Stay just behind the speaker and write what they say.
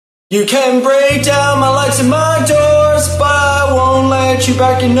You can break down my lights and my doors, but I won't let you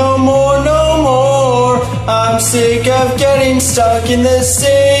back in no more, no more. I'm sick of getting stuck in the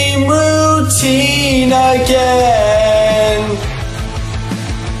same routine again.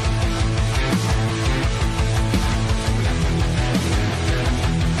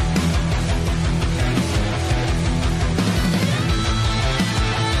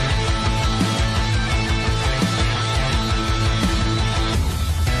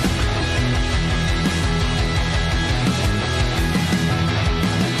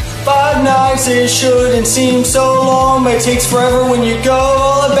 5 nights, it shouldn't seem so long, but it takes forever when you go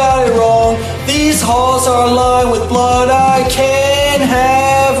all about it wrong. These halls are lined with blood I can't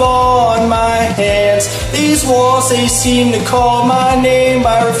have on my hands. These walls, they seem to call my name.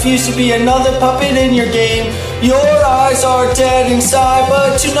 I refuse to be another puppet in your game. Your eyes are dead inside,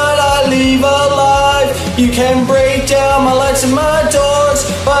 but tonight I leave alive. You can break down my lights and my doors,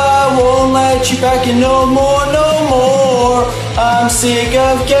 but I won't let you back in no more, no more. I'm sick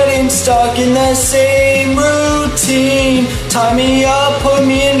of getting stuck in the same routine. Tie me up, put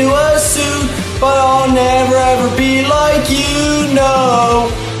me into a suit, but I'll never ever be like you, no.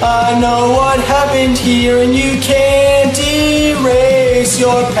 I know what happened here and you can't erase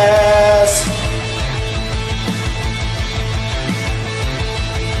your past.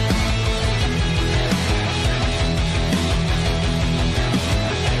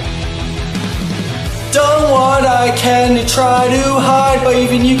 Done what I can to try to hide, but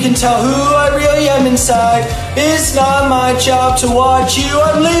even you can tell who I really am inside. It's not my job to watch you,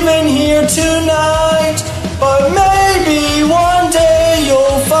 I'm leaving here tonight. But maybe one day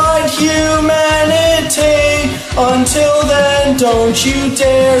you'll find humanity. Until then, don't you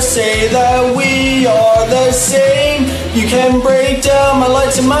dare say that we are the same. You can break down my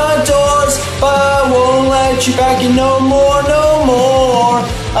lights and my doors, but I won't let you back in no more, no more.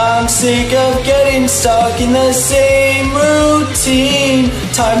 I'm sick of getting stuck in the same routine.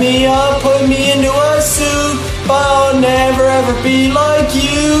 Tie me up, put me into a suit, but I'll never ever be like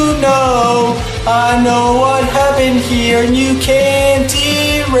you, no. I know what happened here and you can't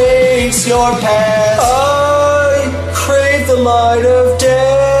erase your past. I crave the light of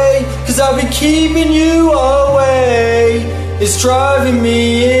day, 'cause I've been keeping you away. It's driving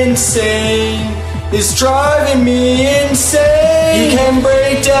me insane. It's driving me insane. You can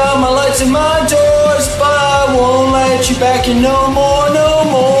break down my lights and my doors, but I won't let you back in no more, no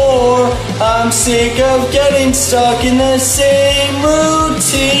more. I'm sick of getting stuck in the same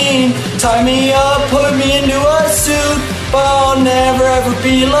routine. Tie me up, put me into a suit, but I'll never ever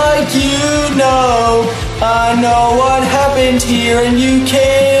be like you, no. I know what happened here and you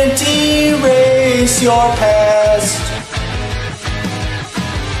can't erase your past.